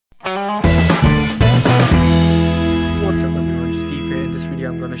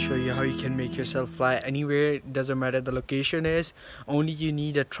gonna show you how you can make yourself fly anywhere. It doesn't matter the location is. Only you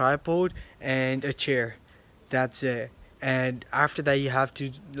need a tripod and a chair. That's it. And after that you have to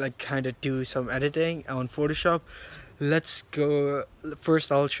like kind of do some editing on Photoshop. Let's go.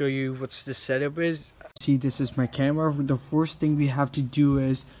 First I'll show you what the setup is. See, this is my camera. The first thing we have to do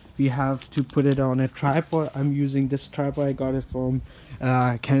is we have to put it on a tripod. I'm using this tripod. I got it from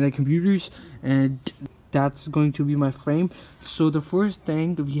Canada Computers, and that's going to be my frame. So the first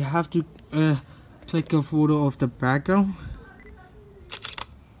thing, we have to click a photo of the background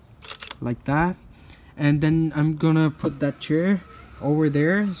like that, and then I'm gonna put that chair over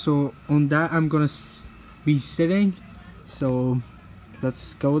there. So on that I'm gonna be sitting. So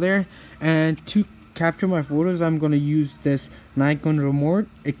let's go there. And to capture my photos, I'm gonna use this Nikon remote.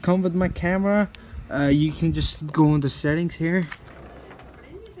 It comes with my camera. You can just go on the settings here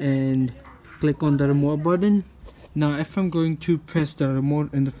and click on the remote button. Now if I'm going to press the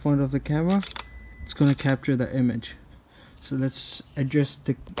remote in the front of the camera, it's gonna capture the image. So let's adjust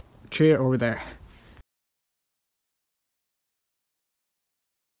the chair over there.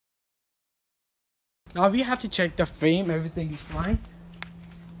 Now we have to check the frame. Everything is fine.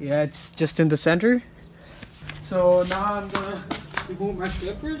 Yeah, it's just in the center. So now I'm gonna remove my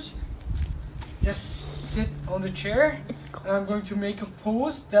slippers. Just sit on the chair, and I'm going to make a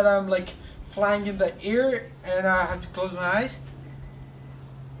pose that I'm like flying in the air, and I have to close my eyes.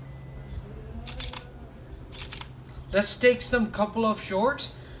 Let's take some couple of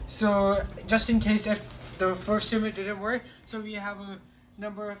shots, so just in case if the first image didn't work, so we have a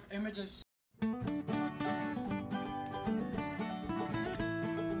number of images.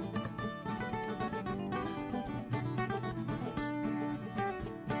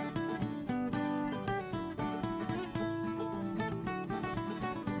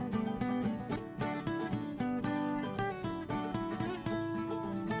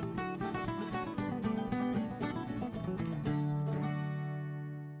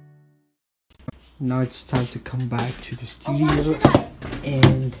 Now it's time to come back to the studio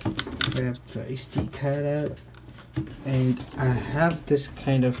and grab the SD card out. And I have this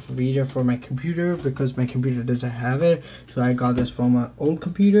kind of reader for my computer because my computer doesn't have it. So I got this from my old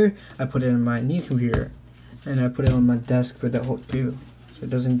computer. I put it in my new computer, and I put it on my desk for the whole too, so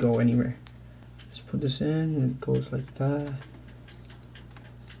it doesn't go anywhere. Let's put this in, and it goes like that.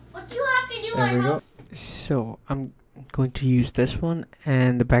 What do you have to do? There we go. So I'm going to use this one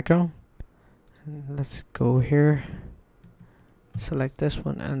and the background. Let's go here, select this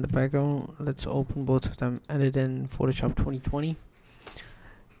one and the background. Let's open both of them, edit in Photoshop 2020.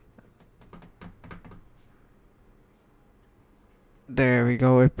 There we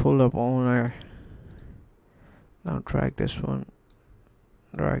go, it pulled up on our. Now drag this one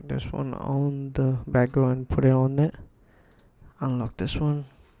on the background and put it on it. Unlock this one,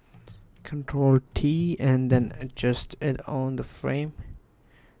 Control T, and then adjust it on the frame.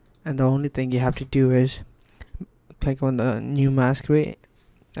 And the only thing you have to do is click on the new mask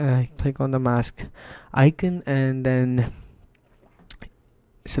click on the mask icon, and then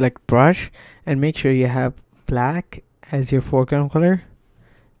select brush and make sure you have black as your foreground color,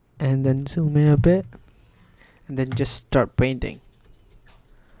 and then zoom in a bit, and then just start painting.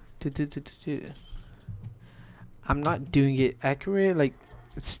 I'm not doing it accurate, like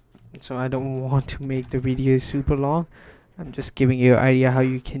so I don't want to make the video super long. I'm just giving you an idea how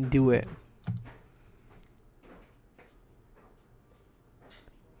you can do it.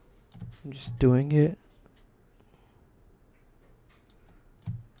 I'm just doing it.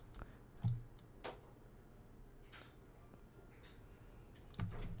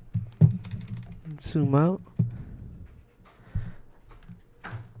 And zoom out.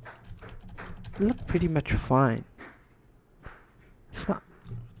 It looked pretty much fine. It's not.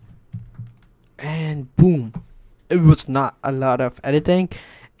 And boom. It was not a lot of editing,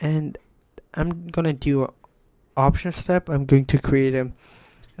 and I'm gonna do an option step. I'm going to create a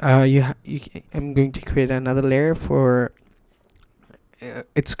I'm going to create another layer for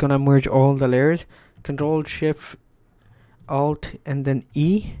it's gonna merge all the layers. Control Shift Alt and then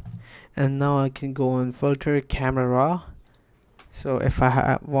E, and now I can go on filter camera raw. So if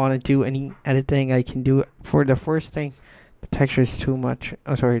I want to do any editing, I can do it. For the first thing, the texture is too much.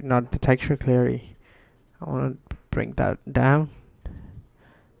 Oh sorry, not the texture, clarity. I want to bring that down,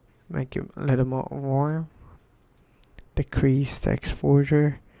 make it a little more warm, decrease the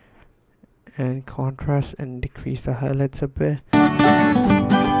exposure and contrast, and decrease the highlights a bit.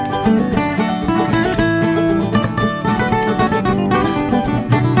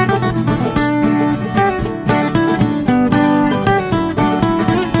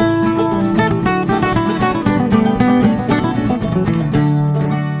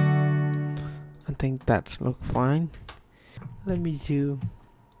 That's look fine. Let me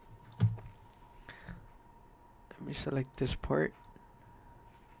select this part.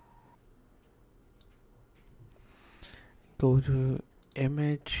 Go to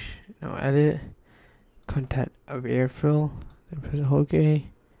image, no, edit, content of airfill, then press OK.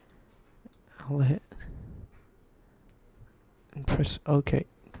 I'll hit and press OK.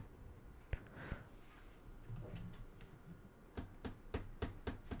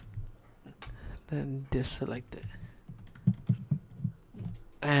 Then deselect it.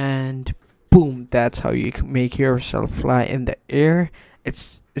 And boom, that's how you can make yourself fly in the air.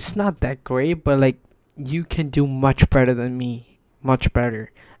 It's not that great, but like you can do much better than me, much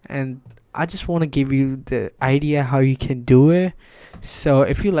better. And I just want to give you the idea how you can do it. So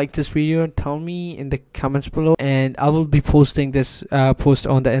if you like this video, tell me in the comments below, and I will be posting this post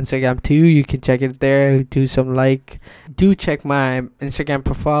on the Instagram too. You can check it there, do some like. Do check my Instagram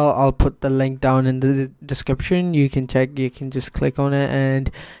profile. I'll put the link down in the description. You can check, you can just click on it and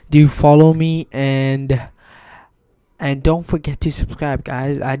do follow me, and don't forget to subscribe,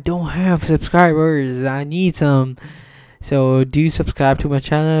 guys. I don't have subscribers, I need some. So do subscribe to my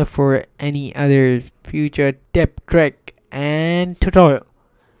channel for any other future tip, trick, and tutorial.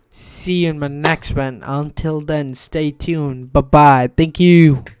 See you in my next one. Until then, stay tuned. Bye bye. Thank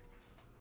you.